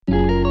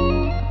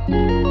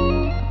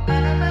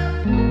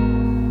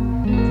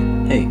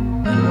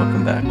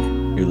welcome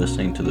back. You're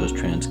listening to Those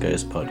Trans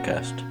Guys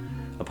podcast,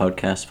 a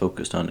podcast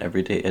focused on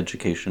everyday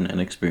education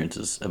and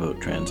experiences about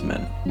trans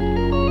men.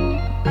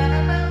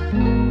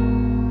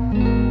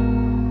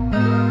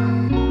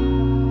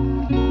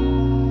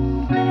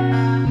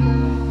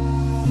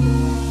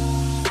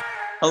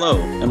 Hello,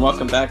 and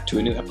welcome back to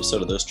a new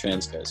episode of Those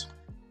Trans Guys.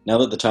 Now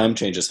that the time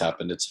change has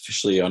happened, it's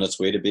officially on its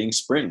way to being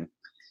spring.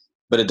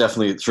 But it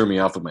definitely threw me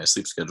off of my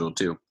sleep schedule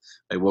too.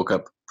 I woke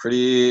up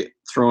pretty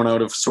thrown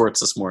out of sorts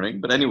this morning.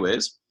 But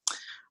anyways,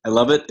 I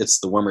love it.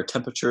 It's the warmer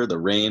temperature, the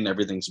rain,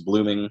 everything's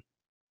blooming.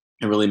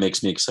 It really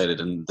makes me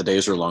excited, and the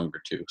days are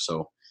longer too.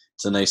 So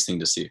it's a nice thing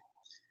to see.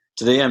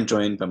 Today I'm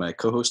joined by my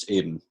co-host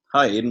Aiden.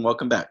 Hi Aiden,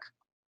 welcome back.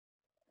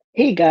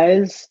 Hey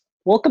guys,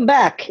 welcome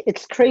back.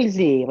 It's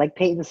crazy, like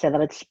Peyton said,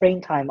 that it's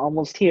springtime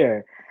almost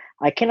here.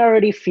 I can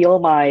already feel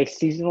my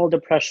seasonal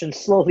depression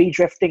slowly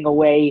drifting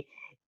away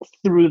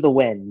through the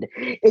wind.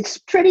 It's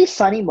pretty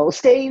sunny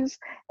most days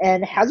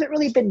and hasn't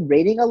really been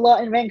raining a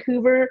lot in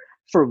Vancouver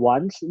for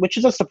once, which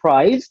is a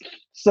surprise.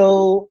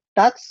 So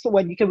that's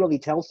when you can really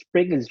tell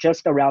spring is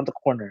just around the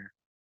corner.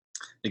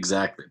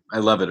 Exactly. I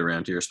love it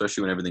around here,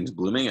 especially when everything's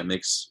blooming. It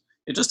makes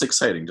it just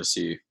exciting to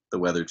see the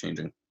weather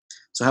changing.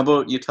 So how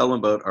about you tell them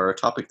about our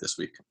topic this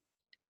week?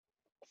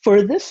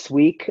 For this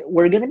week,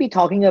 we're going to be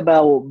talking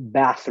about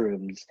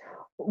bathrooms.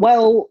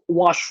 Well,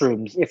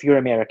 washrooms if you're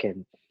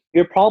American.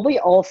 You're probably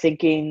all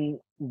thinking,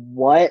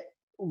 what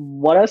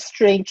a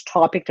strange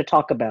topic to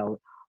talk about.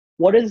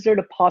 What is there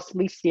to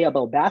possibly say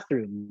about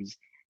bathrooms?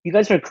 You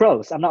guys are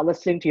gross. I'm not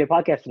listening to your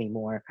podcast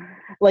anymore.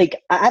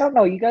 Like, I don't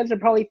know. You guys are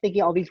probably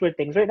thinking all these weird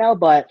things right now,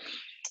 but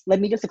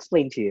let me just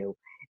explain to you.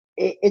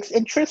 It's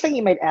interesting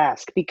you might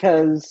ask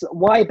because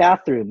why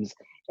bathrooms?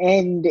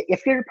 And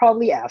if you're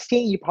probably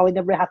asking, you probably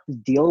never have to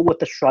deal with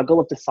the struggle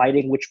of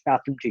deciding which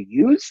bathroom to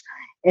use,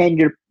 and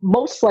you're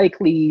most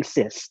likely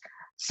cis.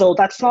 So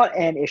that's not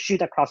an issue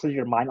that crosses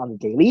your mind on the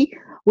daily,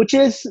 which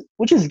is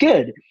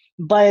good.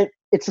 But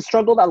it's a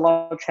struggle that a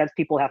lot of trans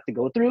people have to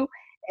go through,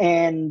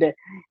 and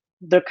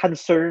their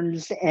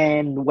concerns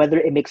and whether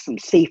it makes them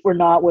safe or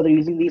not, whether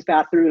using these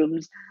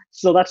bathrooms.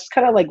 So that's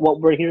kind of like what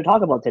we're here to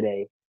talk about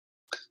today.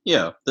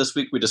 Yeah, this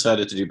week we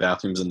decided to do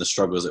bathrooms and the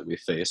struggles that we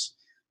face.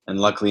 And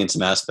luckily, in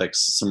some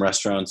aspects, some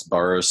restaurants,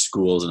 bars,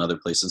 schools, and other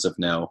places have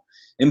now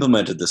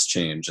implemented this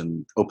change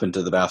and opened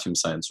to the bathroom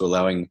sign, so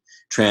allowing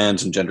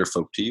trans and gender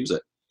folk to use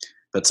it.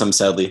 But some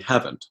sadly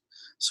haven't.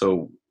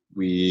 So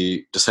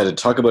we decided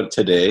to talk about it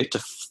today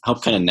to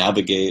help kind of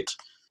navigate,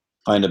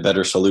 find a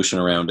better solution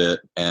around it,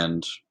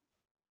 and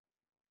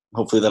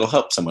hopefully that'll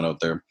help someone out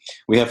there.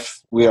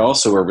 We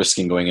also are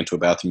risking going into a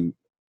bathroom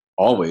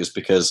always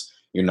because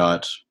you're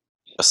not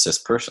a cis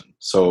person.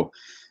 So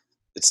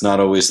it's not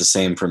always the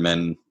same for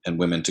men and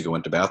women to go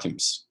into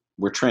bathrooms.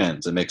 We're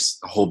trans. It makes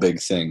a whole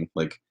big thing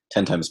like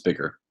 10 times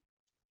bigger.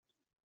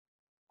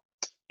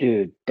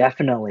 Dude,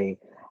 definitely.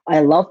 I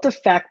love the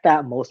fact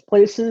that most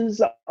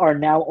places are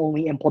now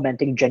only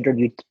implementing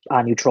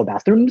neutral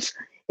bathrooms.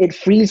 It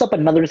frees up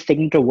another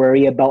thing to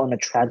worry about in a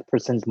trans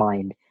person's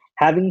mind,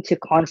 having to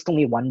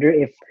constantly wonder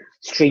if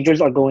strangers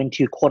are going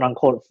to quote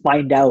unquote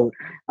find out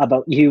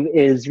about you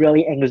is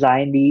really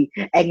anxiety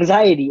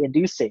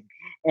inducing.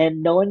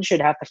 And no one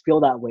should have to feel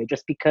that way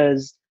just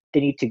because they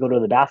need to go to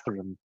the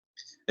bathroom.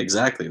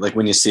 Exactly. Like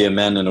when you see a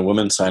man and a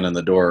woman sign on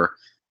the door,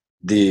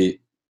 the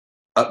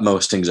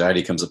utmost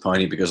anxiety comes upon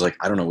you because like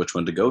I don't know which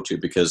one to go to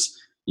because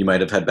you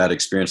might have had bad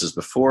experiences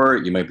before.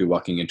 You might be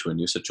walking into a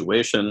new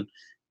situation.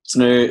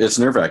 It's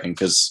nerve-wracking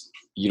because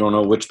you don't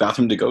know which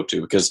bathroom to go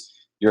to because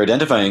you're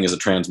identifying as a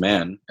trans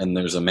man and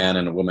there's a man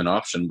and a woman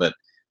option, but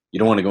you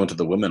don't want to go into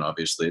the women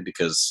obviously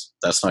because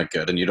that's not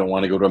good, and you don't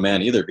want to go to a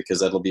man either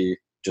because that'll be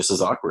just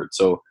as awkward.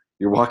 So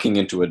you're walking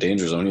into a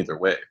danger zone either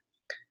way.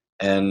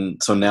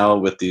 And so now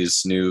with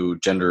these new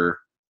gender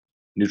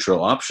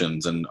neutral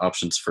options and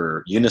options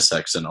for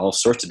unisex and all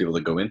sorts of people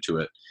that go into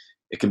it,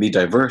 it can be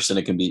diverse and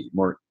it can be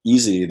more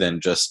easy than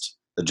just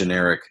the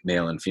generic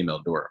male and female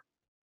door.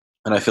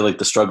 And I feel like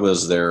the struggle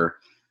is there,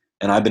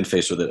 and I've been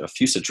faced with it a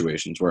few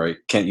situations where I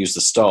can't use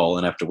the stall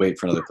and I have to wait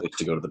for another place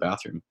to go to the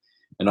bathroom.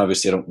 And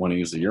obviously I don't want to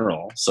use the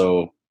urinal,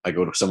 so I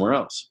go to somewhere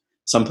else.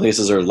 Some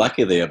places are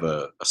lucky they have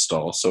a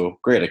stall, so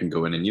great, I can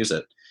go in and use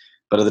it.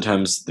 But other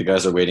times the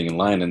guys are waiting in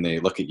line and they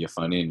look at you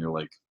funny and you're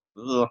like,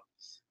 ugh.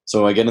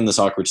 So I get in this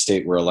awkward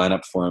state where a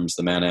lineup forms,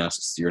 the man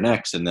asks, "You're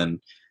next," and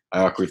then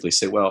I awkwardly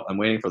say, "Well, I'm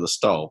waiting for the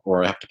stall,"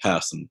 or I have to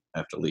pass and I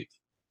have to leave.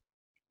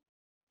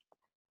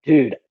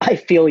 Dude, I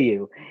feel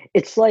you.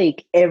 It's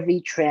like every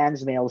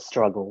trans male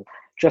struggle,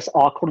 just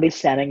awkwardly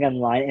standing in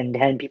line and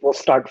then people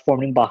start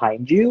forming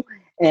behind you.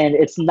 And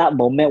it's in that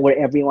moment where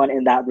everyone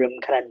in that room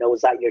kind of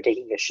knows that you're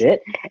taking a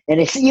shit. And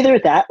it's either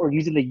that or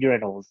using the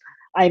urinals.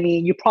 I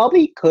mean, you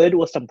probably could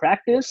with some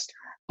practice,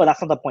 but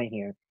that's not the point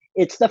here.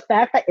 It's the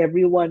fact that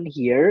everyone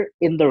here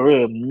in the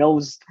room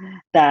knows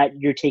that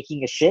you're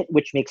taking a shit,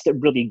 which makes it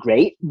really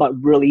great, but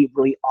really,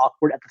 really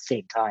awkward at the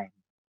same time.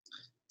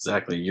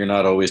 Exactly. You're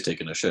not always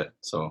taking a shit.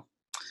 So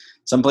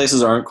some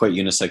places aren't quite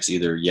unisex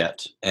either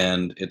yet,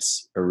 and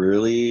it's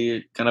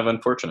really kind of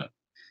unfortunate.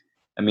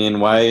 I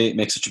mean, why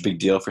make such a big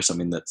deal for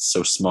something that's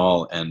so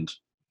small? And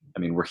I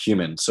mean, we're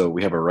human, so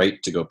we have a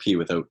right to go pee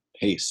without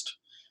haste.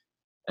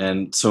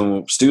 And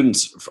so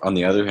students, on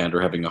the other hand,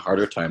 are having a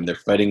harder time. They're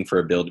fighting for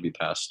a bill to be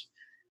passed.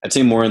 I'd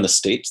say more in the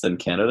States than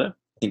Canada.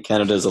 I think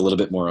Canada is a little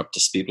bit more up to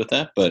speed with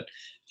that, but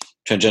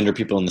transgender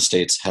people in the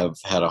States have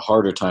had a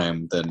harder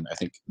time than I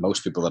think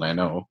most people that I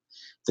know.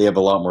 They have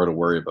a lot more to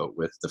worry about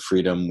with the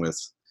freedom, with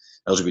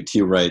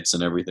LGBT rights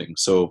and everything.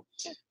 So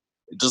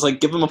just like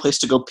give them a place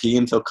to go pee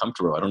and feel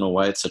comfortable. I don't know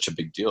why it's such a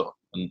big deal.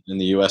 In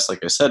the U.S.,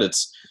 like I said,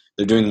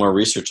 they're doing more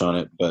research on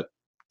it, but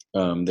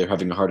they're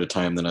having a harder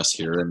time than us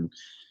here, and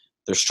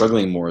they're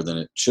struggling more than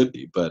it should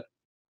be. But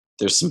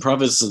there's some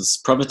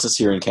provinces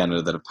here in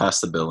Canada that have passed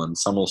the bill, and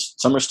some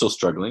are still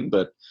struggling,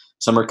 but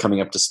some are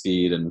coming up to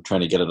speed and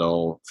trying to get it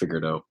all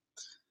figured out.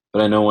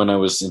 But I know when I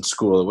was in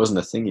school, it wasn't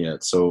a thing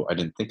yet, so I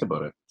didn't think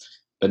about it.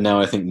 But now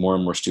I think more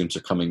and more students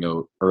are coming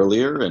out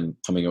earlier and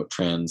coming out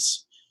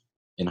trans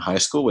in high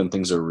school when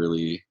things are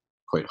really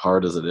quite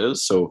hard as it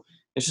is. So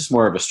it's just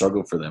more of a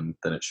struggle for them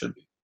than it should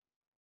be.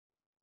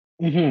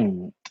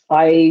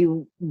 I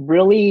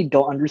really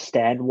don't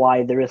understand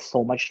why there is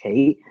so much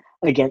hate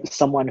against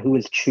someone who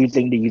is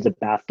choosing to use a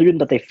bathroom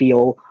that they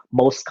feel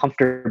most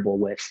comfortable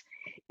with.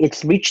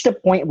 It's reached a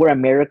point where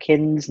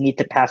Americans need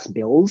to pass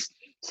bills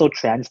so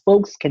trans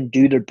folks can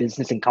do their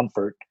business in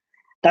comfort.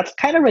 That's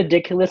kind of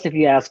ridiculous if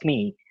you ask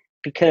me,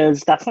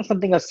 because that's not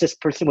something a cis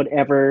person would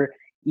ever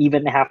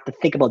even have to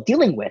think about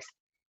dealing with.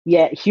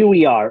 Yet here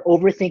we are,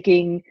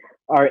 overthinking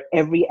our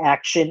every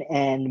action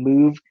and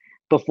move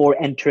before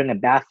entering a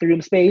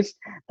bathroom space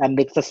that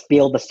makes us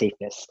feel the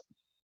safest.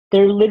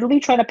 They're literally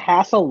trying to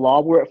pass a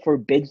law where it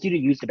forbids you to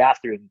use the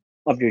bathroom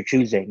of your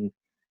choosing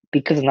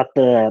because it's not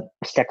the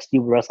sex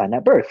you were assigned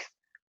at birth,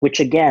 which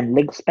again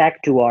links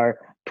back to our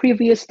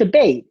previous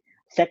debate.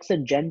 Sex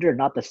and gender are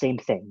not the same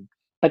thing.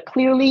 But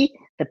clearly,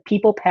 the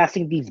people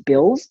passing these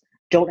bills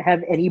don't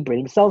have any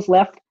brain cells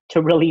left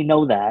to really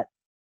know that.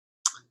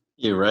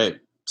 You're right.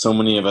 So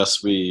many of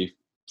us, we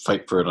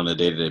fight for it on a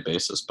day-to-day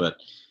basis, but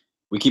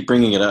we keep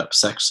bringing it up.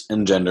 Sex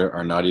and gender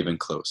are not even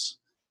close.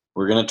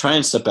 We're going to try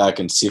and step back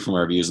and see from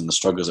our views and the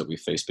struggles that we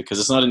face, because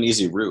it's not an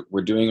easy route.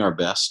 We're doing our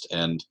best,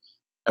 and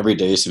every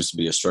day seems to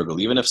be a struggle.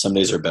 Even if some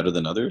days are better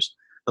than others,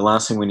 the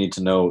last thing we need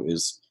to know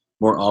is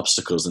more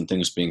obstacles and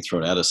things being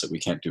thrown at us that we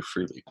can't do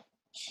freely.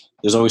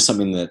 There's always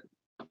something that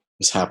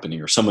is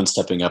happening or someone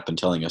stepping up and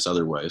telling us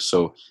otherwise.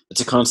 So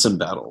it's a constant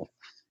battle.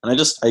 And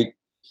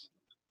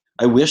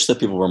I wish that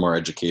people were more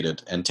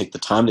educated and take the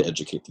time to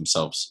educate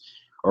themselves,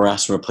 or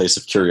ask from a place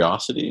of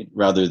curiosity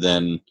rather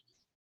than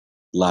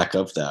lack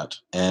of that.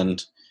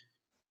 And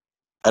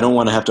I don't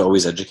want to have to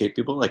always educate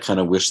people. I kind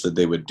of wish that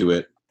they would do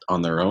it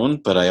on their own,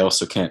 but I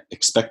also can't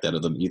expect that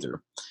of them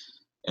either.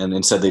 And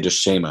instead, they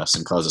just shame us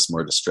and cause us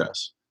more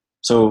distress.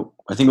 So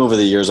I think over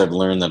the years, I've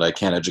learned that I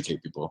can't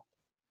educate people,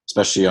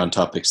 especially on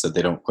topics that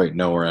they don't quite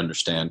know or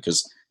understand,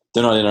 because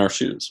they're not in our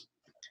shoes.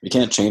 We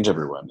can't change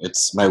everyone.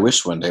 It's my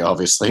wish one day,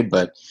 obviously,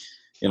 but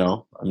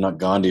I'm not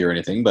Gandhi or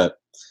anything, but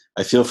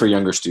I feel for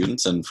younger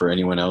students and for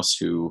anyone else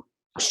who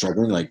are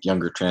struggling, like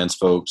younger trans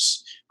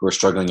folks who are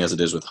struggling as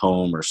it is with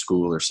home or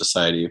school or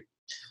society.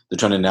 They're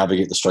trying to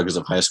navigate the struggles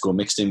of high school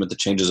mixed in with the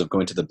changes of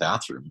going to the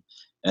bathroom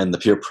and the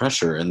peer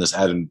pressure and this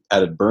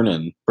added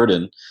burden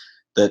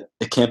that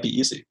it can't be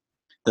easy.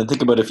 Then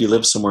think about if you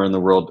live somewhere in the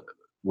world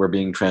where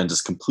being trans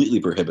is completely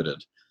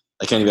prohibited.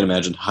 I can't even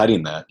imagine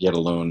hiding that, yet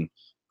alone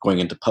going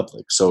into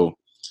public. So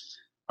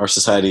our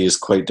society is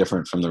quite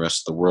different from the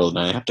rest of the world,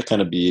 and I have to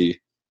kind of be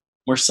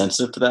more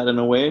sensitive to that in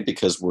a way,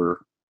 because we're,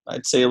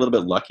 I'd say, a little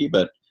bit lucky,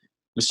 but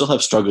we still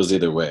have struggles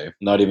either way,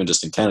 not even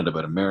just in Canada,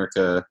 but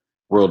America,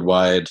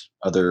 worldwide,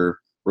 other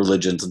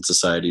religions and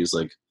societies.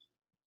 Like,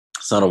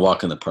 it's not a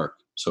walk in the park.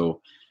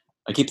 So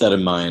I keep that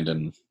in mind,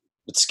 and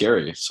it's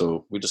scary.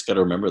 So we just got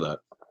to remember that.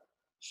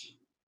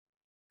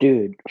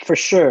 Dude, for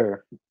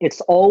sure. It's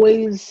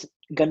always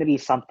going to be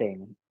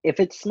something. If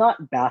it's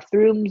not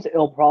bathrooms,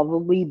 it'll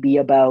probably be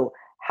about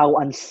how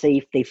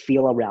unsafe they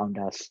feel around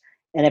us.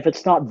 And if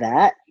it's not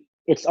that,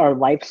 it's our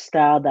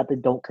lifestyle that they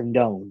don't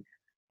condone.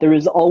 There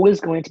is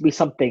always going to be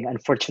something,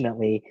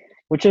 unfortunately,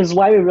 which is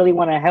why we really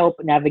want to help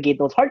navigate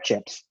those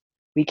hardships.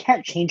 We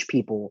can't change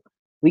people.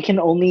 We can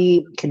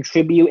only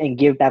contribute and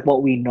give back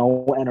what we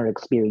know and our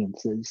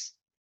experiences.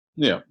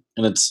 Yeah.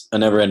 And it's a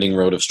never ending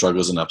road of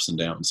struggles and ups and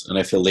downs. And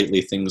I feel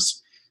lately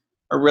things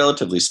are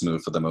relatively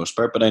smooth for the most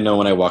part, but I know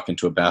when I walk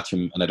into a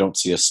bathroom and I don't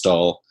see a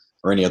stall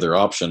or any other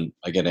option,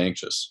 I get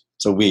anxious.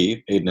 So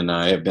we, Aiden and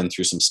I, have been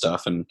through some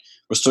stuff, and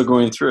we're still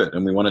going through it.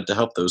 And we wanted to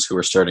help those who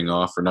are starting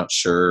off or not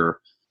sure,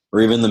 or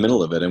even in the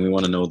middle of it. And we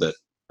want to know that,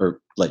 or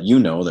let you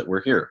know that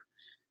we're here.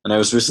 And I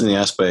was recently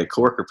asked by a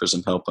coworker for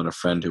some help on a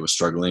friend who was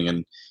struggling.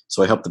 And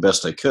so I helped the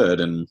best I could.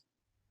 And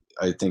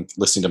I think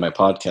listening to my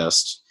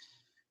podcast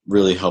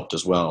really helped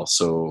as well.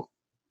 So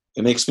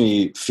it makes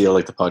me feel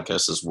like the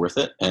podcast is worth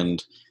it,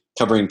 and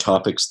covering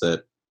topics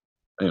that,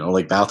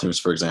 like bathrooms,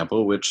 for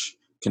example, which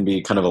can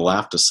be kind of a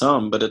laugh to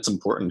some, but it's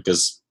important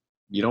because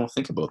you don't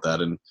think about that.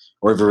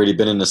 Or you've already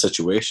been in a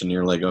situation,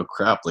 you're like, oh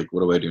crap, like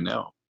what do I do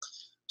now?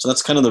 So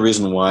that's kind of the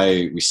reason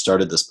why we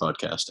started this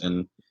podcast.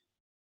 And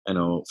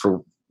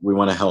we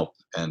want to help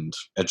and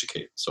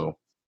educate. So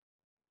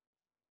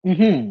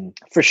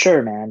For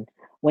sure, man.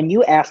 When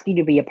you asked me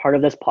to be a part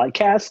of this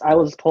podcast, I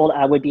was told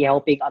I would be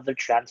helping other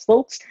trans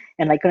folks,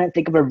 and I couldn't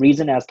think of a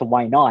reason as to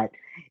why not.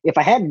 If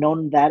I had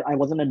known that I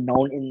wasn't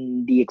alone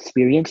in the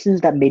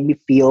experiences that made me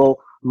feel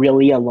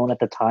really alone at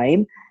the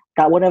time,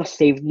 that would have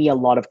saved me a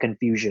lot of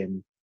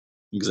confusion.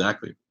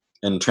 exactly.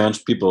 And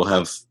trans people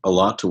have a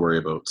lot to worry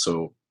about.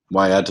 So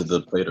why add to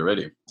the plate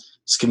already?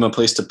 Just give them a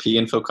place to pee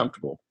and feel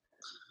comfortable.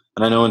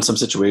 And I know in some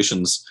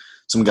situations,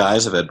 some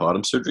guys have had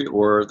bottom surgery,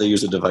 or they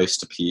use a device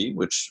to pee,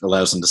 which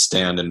allows them to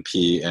stand and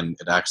pee, and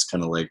it acts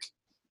kind of like,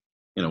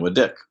 a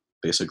dick,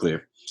 basically.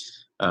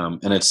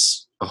 And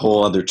it's a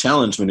whole other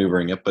challenge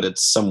maneuvering it, but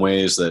it's some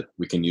ways that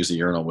we can use a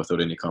urinal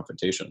without any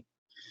confrontation.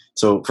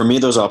 So for me,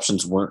 those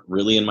options weren't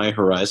really in my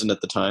horizon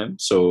at the time.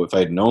 So if I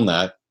had known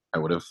that, I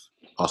would have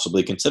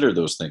possibly considered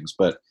those things.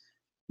 But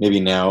maybe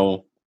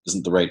now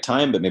isn't the right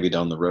time, but maybe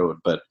down the road.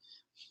 But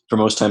for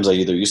most times, I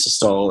either use a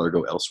stall or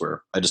go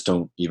elsewhere. I just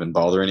don't even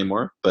bother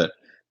anymore. But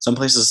some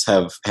places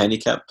have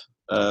handicap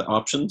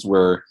options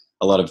where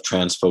a lot of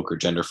trans folk or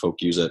gender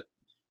folk use it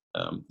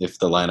if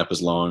the lineup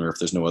is long or if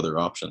there's no other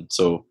option.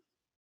 So,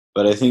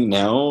 but I think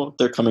now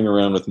they're coming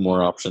around with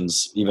more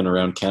options, even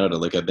around Canada.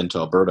 Like I've been to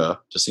Alberta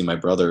to see my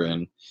brother,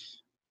 and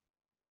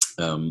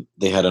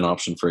they had an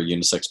option for a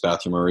unisex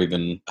bathroom, or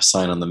even a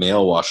sign on the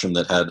male washroom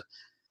that had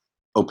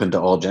open to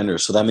all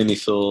genders. So that made me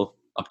feel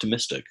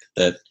optimistic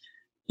that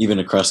even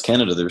across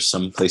Canada, there's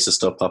some places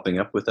still popping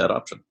up with that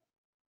option.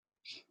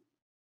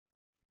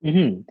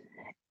 hmm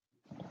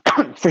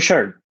For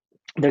sure.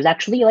 There's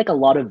actually like a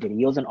lot of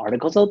videos and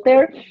articles out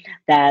there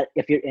that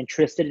if you're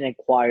interested in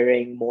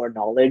acquiring more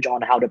knowledge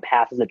on how to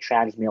pass as a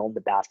trans male in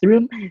the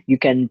bathroom, you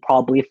can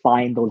probably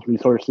find those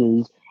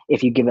resources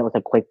if you give it like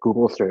a quick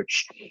Google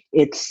search.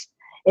 It's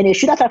an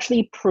issue that's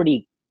actually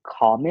pretty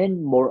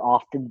common more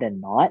often than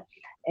not.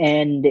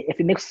 And if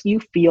it makes you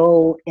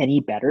feel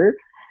any better,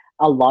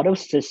 a lot of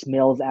cis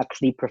males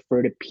actually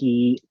prefer to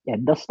pee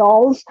in the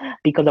stalls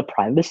because of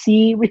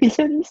privacy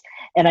reasons.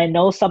 And I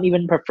know some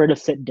even prefer to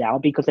sit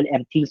down because it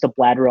empties the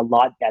bladder a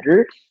lot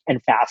better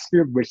and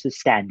faster versus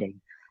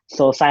standing.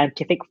 So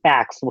scientific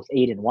facts with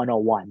Aiden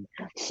 101.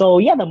 So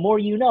yeah, the more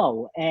you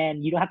know,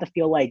 and you don't have to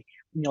feel like,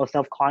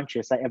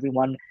 self-conscious that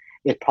everyone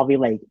is probably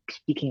like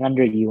peeking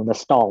under you in the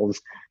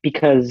stalls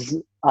because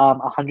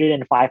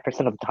 105%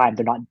 of the time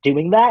they're not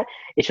doing that.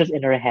 It's just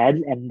in our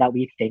heads, and that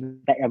we think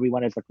that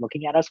everyone is like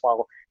looking at us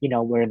while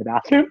we're in the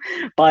bathroom,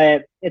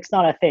 but it's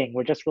not a thing.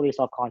 We're just really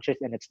self-conscious,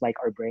 and it's like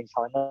our brains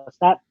telling us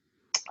that.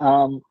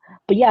 Um,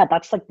 but yeah,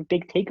 that's like the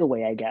big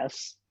takeaway, I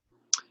guess.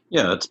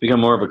 Yeah, it's become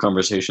more of a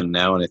conversation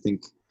now, and I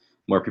think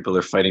more people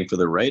are fighting for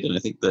their right, and I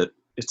think that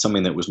it's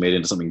something that was made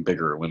into something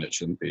bigger when it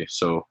shouldn't be.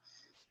 So,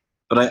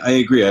 but I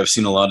agree. I've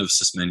seen a lot of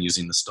cis men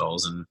using the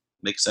stalls, and it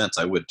makes sense.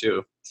 I would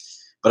too.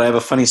 But I have a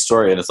funny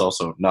story, and it's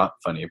also not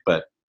funny.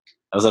 But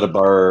I was at a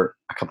bar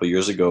a couple of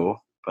years ago.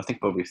 I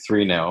think probably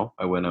 3 now.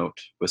 I went out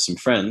with some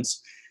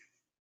friends,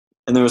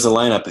 and there was a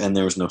lineup, and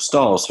there was no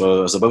stall. So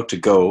I was about to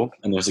go,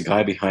 and there's a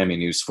guy behind me,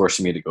 and he was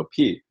forcing me to go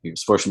pee. He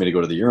was forcing me to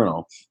go to the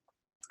urinal,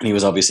 and he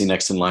was obviously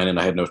next in line, and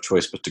I had no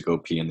choice but to go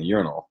pee in the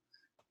urinal.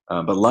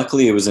 But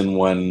luckily, it was in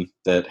one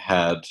that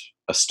had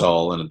a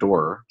stall and a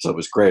door, so it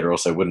was great, or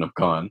else I wouldn't have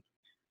gone.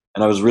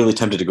 And I was really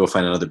tempted to go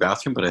find another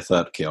bathroom, but I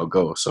thought, okay, I'll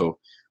go. So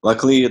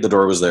luckily, the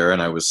door was there, and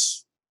I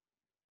was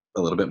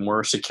a little bit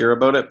more secure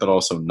about it, but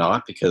also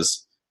not,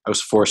 because I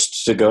was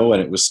forced to go,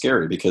 and it was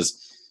scary because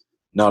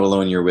not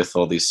alone you're with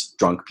all these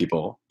drunk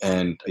people,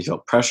 and I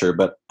felt pressure,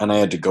 and I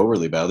had to go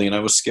really badly, and I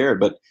was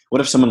scared. But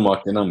what if someone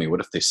walked in on me?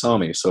 What if they saw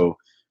me? So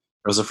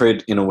I was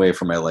afraid in a way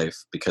for my life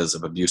because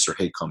of abuse or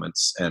hate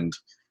comments. And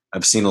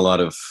I've seen a lot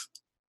of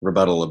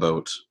rebuttal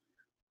about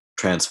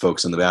trans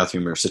folks in the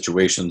bathroom, or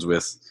situations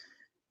with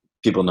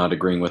people not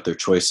agreeing with their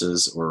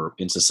choices, or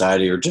in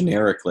society, or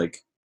generic, like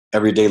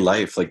everyday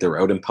life, like they were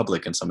out in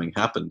public and something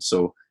happened.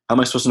 So how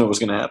am I supposed to know what was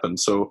going to happen?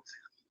 So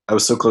I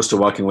was so close to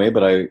walking away,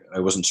 but I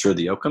wasn't sure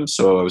the outcome.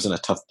 So I was in a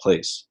tough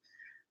place.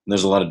 And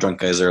there's a lot of drunk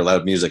guys there,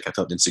 loud music. I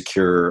felt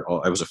insecure.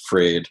 I was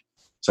afraid.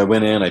 So I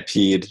went in, I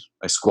peed,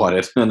 I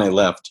squatted, and I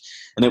left.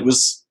 And it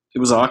was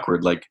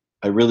awkward. Like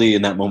I really,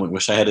 in that moment,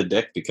 wish I had a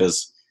dick,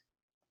 because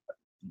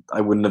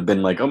I wouldn't have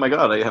been like, oh my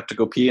God, I have to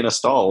go pee in a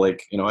stall.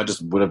 Like, I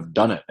just would have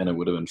done it, and it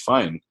would have been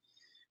fine.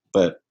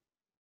 But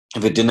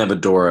if it didn't have a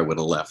door, I would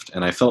have left.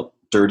 And I felt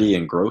dirty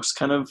and gross,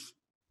 kind of,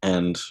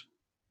 and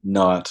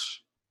not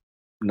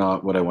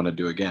what I want to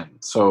do again.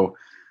 So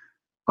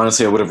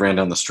honestly, I would have ran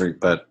down the street,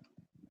 but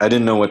I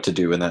didn't know what to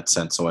do in that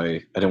sense. So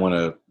I didn't want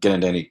to get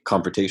into any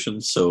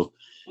confrontations. So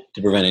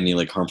to prevent any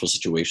like harmful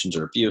situations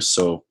or abuse.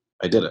 So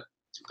I did it.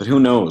 But who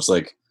knows?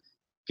 Like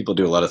people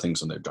do a lot of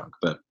things when they're drunk.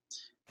 But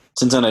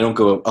since then, I don't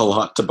go a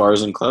lot to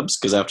bars and clubs,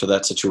 because after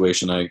that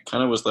situation, I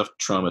kind of was left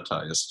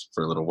traumatized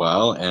for a little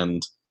while.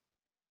 And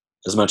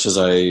as much as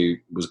I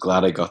was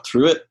glad I got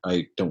through it,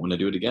 I don't want to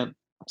do it again.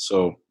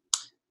 So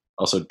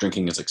also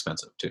drinking is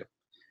expensive too.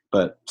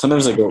 But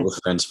sometimes I go out with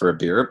friends for a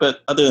beer. But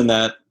other than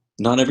that,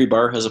 not every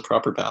bar has a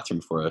proper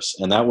bathroom for us,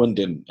 and that one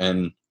didn't.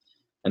 And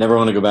I never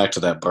want to go back to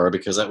that bar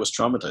because that was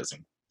traumatizing.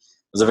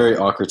 It was a very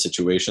awkward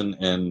situation,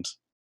 and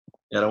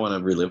yeah, I don't want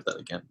to relive that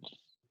again.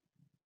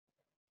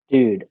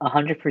 Dude,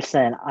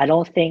 100%. I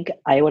don't think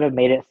I would have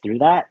made it through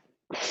that.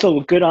 So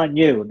good on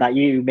you that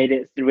you made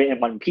it through it in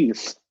one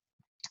piece.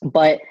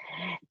 But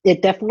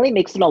it definitely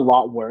makes it a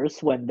lot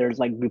worse when there's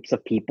like groups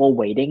of people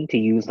waiting to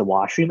use the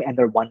washroom and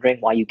they're wondering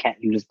why you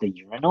can't use the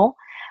urinal.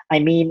 I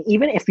mean,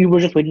 even if you were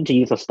just waiting to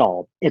use a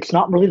stall, it's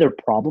not really their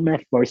problem.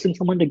 And forcing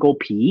someone to go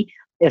pee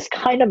is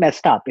kind of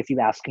messed up, if you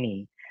ask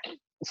me.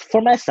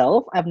 For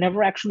myself, I've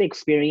never actually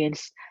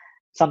experienced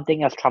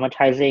something as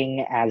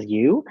traumatizing as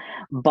you,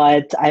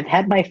 but I've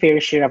had my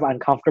fair share of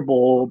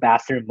uncomfortable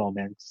bathroom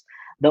moments.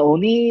 The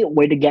only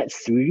way to get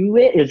through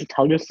it is to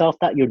tell yourself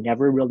that you're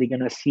never really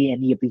going to see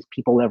any of these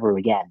people ever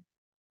again.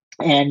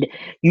 And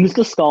use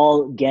the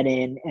stall, get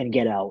in and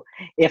get out.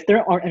 If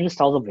there aren't any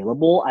stalls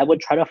available, I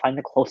would try to find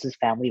the closest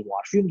family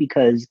washroom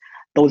because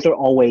those are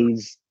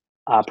always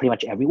pretty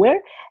much everywhere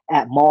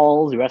at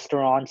malls,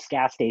 restaurants,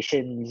 gas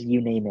stations,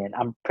 you name it.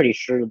 I'm pretty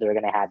sure they're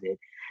going to have it.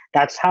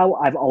 That's how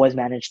I've always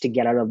managed to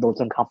get out of those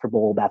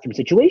uncomfortable bathroom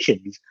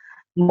situations.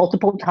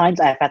 Multiple times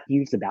I've had to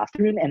use the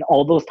bathroom, and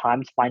all those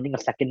times finding a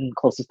second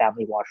closest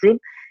family washroom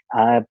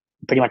uh,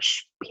 pretty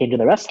much came to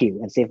the rescue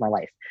and saved my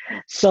life.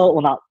 So,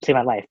 well, not save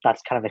my life.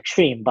 That's kind of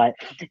extreme, but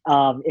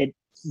it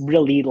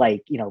really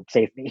like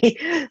saved me.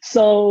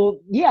 So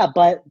yeah,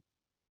 but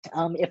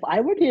if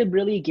I were to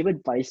really give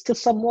advice to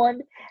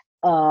someone,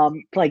 to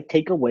like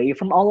take away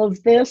from all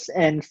of this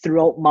and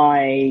throughout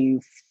my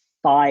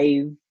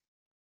 5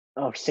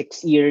 or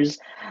 6 years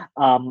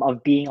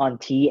of being on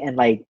T and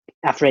like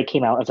after I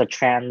came out as a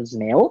trans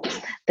male,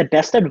 the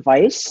best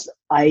advice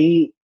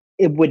I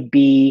it would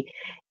be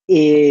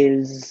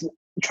is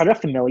try to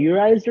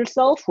familiarize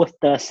yourself with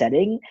the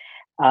setting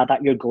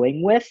that you're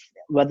going with,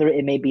 whether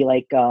it may be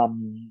like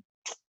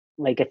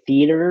a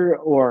theater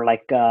or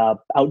like a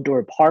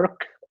outdoor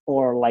park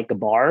or like a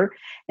bar,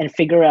 and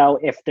figure out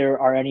if there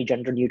are any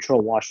gender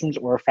neutral washrooms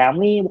or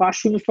family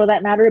washrooms for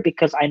that matter,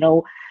 because I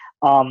know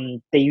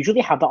they usually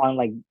have that on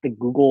like the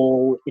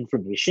Google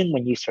information.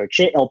 When you search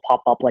it, it'll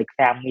pop up like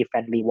family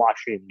friendly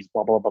washrooms,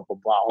 blah blah blah blah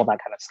blah, all that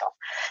kind of stuff.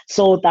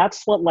 So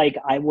that's what like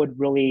I would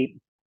really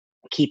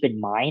keep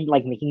in mind,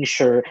 like making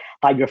sure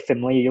that you're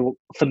familiar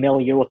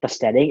with the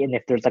setting and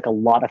if there's like a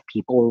lot of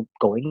people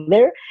going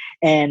there.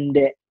 And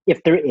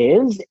if there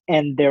is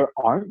and there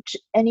aren't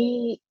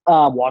any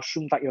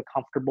washrooms that you're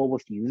comfortable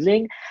with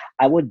using,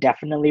 I would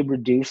definitely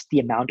reduce the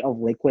amount of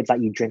liquids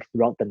that you drink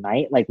throughout the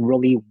night. Like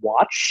really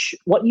watch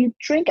what you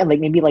drink, and like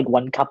maybe like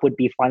 1 cup would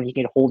be fine. You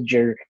can hold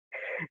your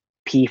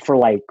pee for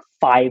like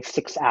 5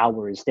 6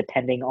 hours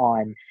depending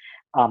on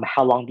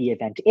how long the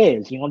event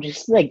is.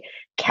 Just like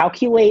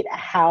calculate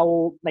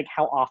how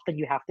often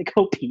you have to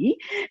go pee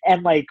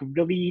and like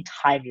really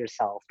time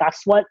yourself.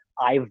 That's what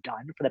I've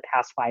done for the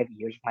past 5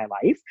 years of my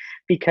life,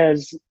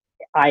 because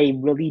I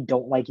really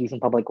don't like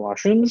using public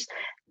washrooms,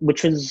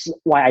 which is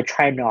why I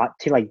try not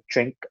to like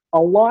drink a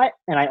lot,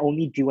 and I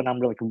only do when I'm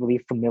like really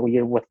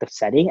familiar with the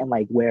setting and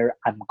like where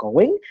I'm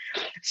going.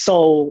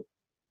 So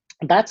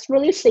that's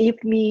really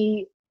saved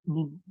me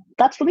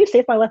that's really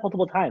saved my life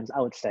multiple times,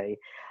 I would say.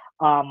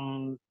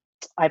 um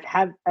I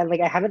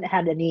haven't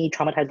had any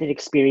traumatizing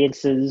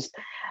experiences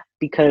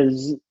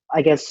because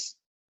I guess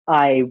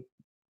I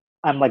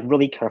I'm like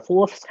really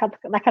careful with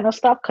that kind of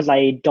stuff, because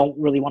I don't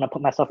really want to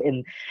put myself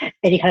in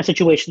any kind of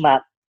situation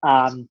that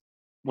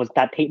was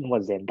that Peyton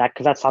was in, that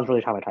because that sounds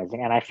really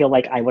traumatizing, and I feel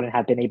like I wouldn't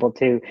have been able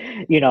to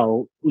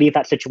leave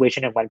that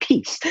situation in one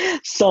piece.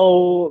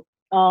 So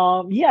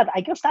yeah,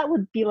 I guess that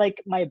would be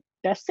like my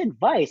best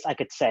advice, I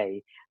could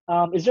say.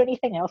 Is there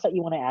anything else that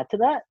you want to add to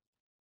that?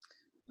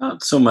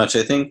 Not so much.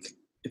 I think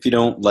if you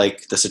don't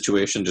like the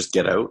situation, just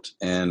get out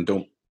and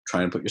don't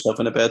try and put yourself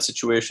in a bad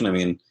situation. I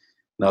mean,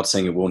 not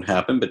saying it won't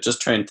happen, but just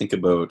try and think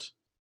about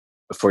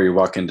before you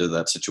walk into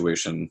that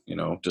situation,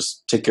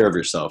 just take care of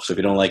yourself. So if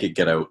you don't like it,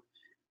 get out.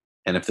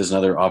 And if there's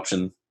another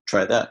option,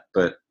 try that.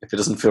 But if it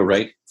doesn't feel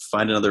right,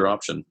 find another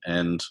option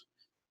and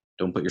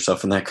don't put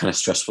yourself in that kind of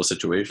stressful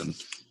situation.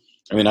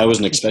 I mean, I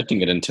wasn't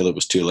expecting it until it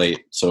was too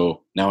late.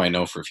 So now I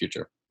know for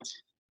future.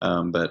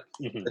 But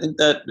Mhm. I think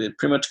that it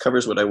pretty much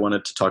covers what I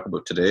wanted to talk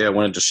about today. I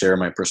wanted to share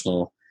my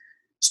personal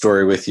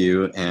story with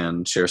you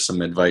and share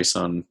some advice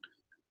on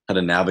how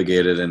to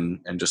navigate it and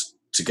just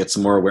to get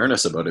some more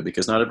awareness about it,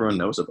 because not everyone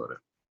knows about it.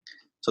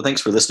 So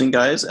thanks for listening,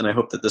 guys, and I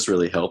hope that this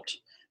really helped.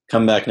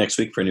 Come back next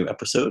week for a new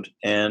episode,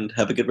 and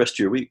have a good rest of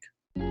your week.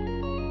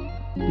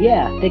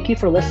 Yeah, thank you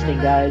for listening,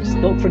 guys.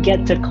 Don't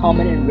forget to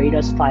comment and rate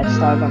us 5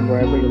 stars on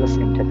wherever you're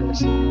listening to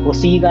this. We'll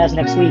see you guys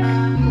next week.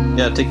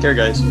 Yeah, take care,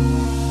 guys.